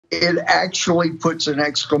it actually puts an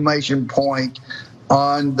exclamation point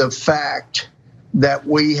on the fact that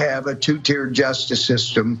we have a two-tier justice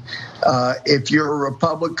system. If you're a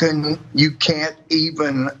Republican, you can't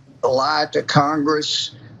even lie to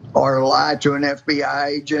Congress or lie to an FBI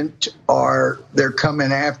agent, or they're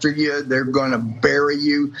coming after you. They're going to bury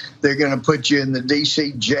you. They're going to put you in the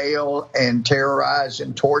D.C. jail and terrorize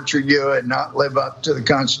and torture you and not live up to the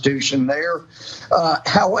Constitution there.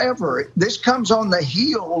 However, this comes on the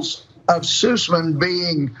heels of Sussman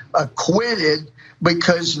being acquitted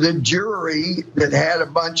because the jury that had a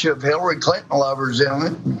bunch of Hillary Clinton lovers in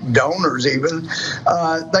it, donors even,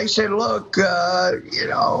 they said, look,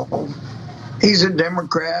 he's a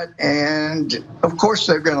Democrat, and of course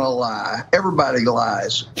they're going to lie. Everybody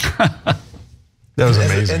lies. That was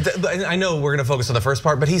amazing. And I know we're going to focus on the first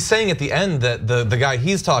part, but he's saying at the end that the guy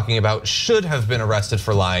he's talking about should have been arrested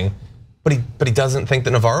for lying, but he doesn't think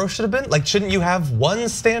that Navarro should have been. Like, shouldn't you have one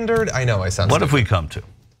standard? I know I sound. What have we come to?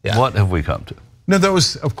 Yeah. What have we come to? No, that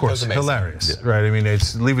was, of course, hilarious, right? I mean,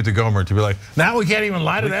 it's leave it to Gohmert to be like, now we can't even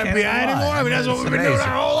lie to the FBI anymore. I mean, that's what we've been doing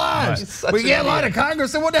our whole lives. We can't lie to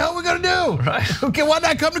Congress, then what the hell are we gonna do? Right. Okay, why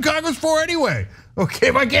not come to Congress for anyway? Okay,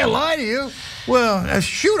 if I can't lie to you, well,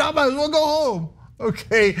 shoot, I might as well go home.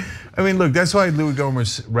 Okay, I mean, look, that's why Louie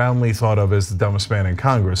Gohmert's roundly thought of as the dumbest man in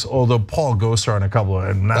Congress. Although Paul Gosar and a couple of,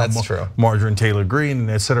 and now Marjorie Taylor Greene,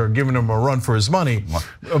 et cetera, are giving him a run for his money.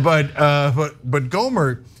 But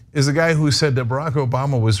Gohmert is the guy who said that Barack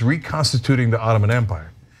Obama was reconstituting the Ottoman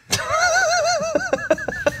Empire.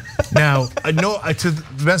 Now, I know, to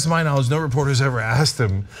the best of my knowledge, no reporters ever asked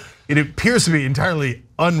him. It appears to be entirely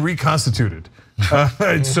unreconstituted.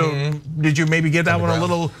 So did you maybe get that one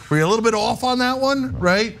were you a little bit off on that one,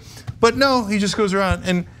 right? But no, he just goes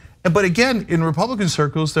around. But again, in Republican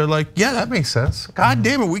circles, they're like, yeah, that makes sense. God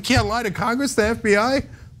damn it, we can't lie to Congress, the FBI.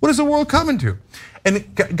 What is the world coming to?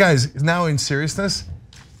 And guys, now in seriousness,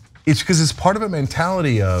 it's because it's part of a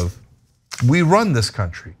mentality of, we run this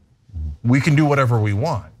country. We can do whatever we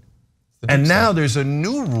want. And now there's a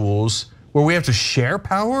new rules where we have to share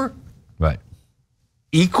power. Right.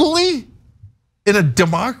 Equally in a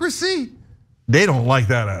democracy. They don't like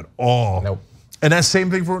that at all. Nope. And that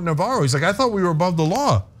same thing for Navarro. He's like, I thought we were above the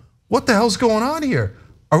law. What the hell's going on here?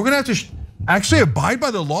 Are we gonna have to actually abide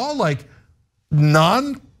by the law like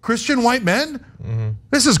non-Christian white men?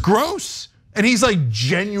 This is gross. And he's like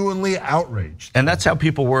genuinely outraged. And that's how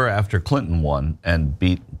people were after Clinton won and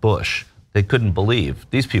beat Bush. They couldn't believe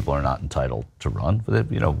these people are not entitled to run.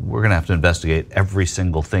 We're gonna have to investigate every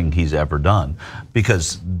single thing he's ever done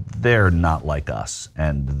because they're not like us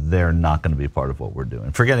and they're not gonna be part of what we're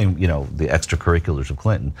doing. Forgetting the extracurriculars of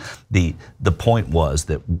Clinton, the point was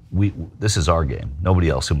that this is our game. Nobody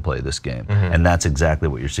else can play this game. And that's exactly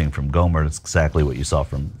what you're seeing from Gohmert. It's exactly what you saw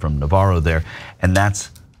from Navarro there. And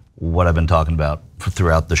that's what I've been talking about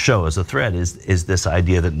throughout the show as a thread is this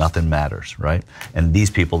idea that nothing matters, right? And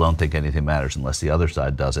these people don't think anything matters unless the other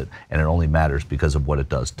side does it, and it only matters because of what it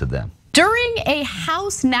does to them. During a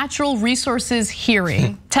House Natural Resources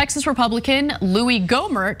hearing, Texas Republican Louie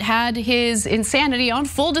Gohmert had his insanity on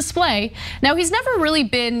full display. Now, he's never really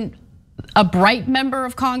been a bright member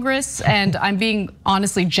of Congress, and I'm being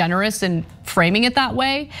honestly generous in framing it that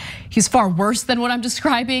way. He's far worse than what I'm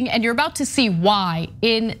describing, and you're about to see why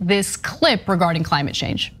in this clip regarding climate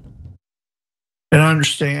change. And I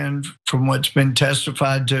understand from what's been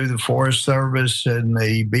testified to, the Forest Service and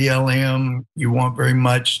the BLM, you want very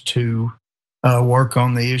much to work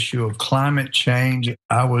on the issue of climate change.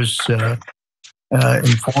 I was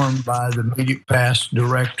informed by the immediate past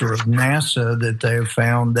director of NASA that they have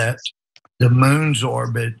found that the moon's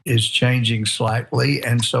orbit is changing slightly,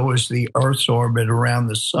 and so is the Earth's orbit around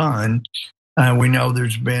the sun. We know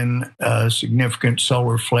there's been significant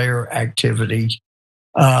solar flare activity.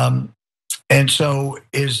 And so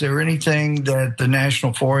is there anything that the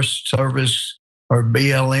National Forest Service or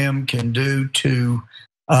BLM can do to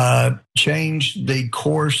change the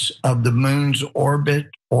course of the moon's orbit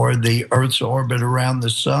or the Earth's orbit around the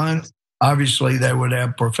sun? Obviously, that would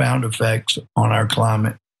have profound effects on our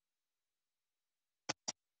climate.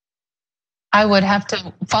 I would have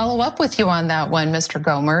to follow up with you on that one, Mr.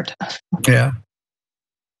 Gohmert. Yeah.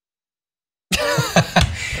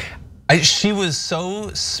 She was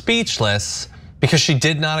so speechless because she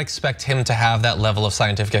did not expect him to have that level of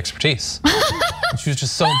scientific expertise. She was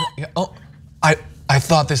just so, I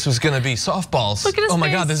thought this was gonna be softballs. Look at his my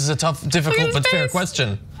face. God, this is a tough, difficult, but fair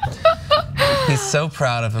question. He's so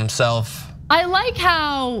proud of himself. I like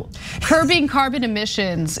how curbing carbon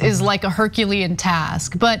emissions is like a Herculean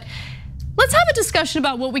task, but let's have a discussion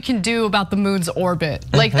about what we can do about the moon's orbit.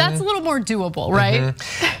 Like that's a little more doable, right?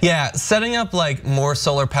 Yeah, setting up like more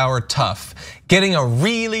solar power, tough. Getting a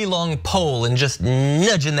really long pole and just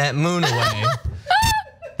nudging that moon away.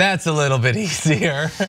 That's a little bit easier.